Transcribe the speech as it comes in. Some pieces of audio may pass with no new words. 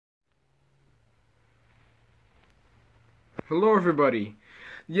Hello everybody.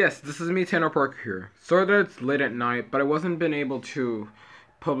 Yes, this is me, Tanner Parker here. Sorry that it's late at night, but I wasn't been able to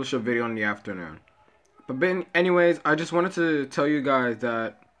publish a video in the afternoon. Anyways, I just wanted to tell you guys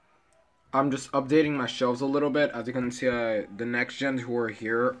that I'm just updating my shelves a little bit. As you can see, the next gens who are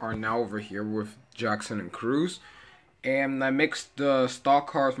here are now over here with Jackson and Cruz. And I mixed the stock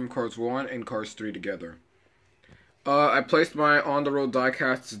cars from Cars 1 and Cars 3 together. I placed my on-the-road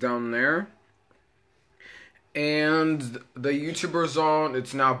diecasts down there. And the YouTuber zone,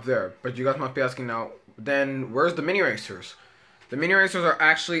 it's now up there. But you guys might be asking now, then where's the mini racers? The mini racers are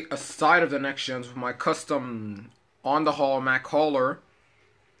actually a side of the next gens with my custom on the haul Mac hauler.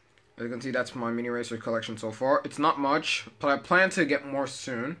 As you can see, that's my mini racer collection so far. It's not much, but I plan to get more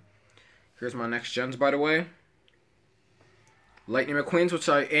soon. Here's my next gens, by the way. Lightning McQueen's, which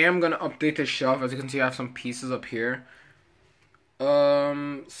I am gonna update the shelf. As you can see, I have some pieces up here.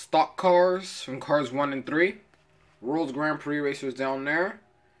 Stock cars from Cars 1 and 3. World's Grand Prix racers down there.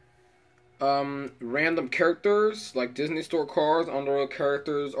 Random characters, like Disney Store cars, on-the-road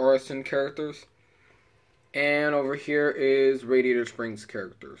characters, RSN characters. And over here is Radiator Springs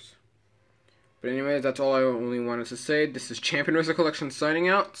characters. But anyways, that's all I only wanted to say. This is Champion Racer Collection signing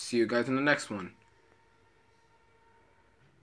out. See you guys in the next one.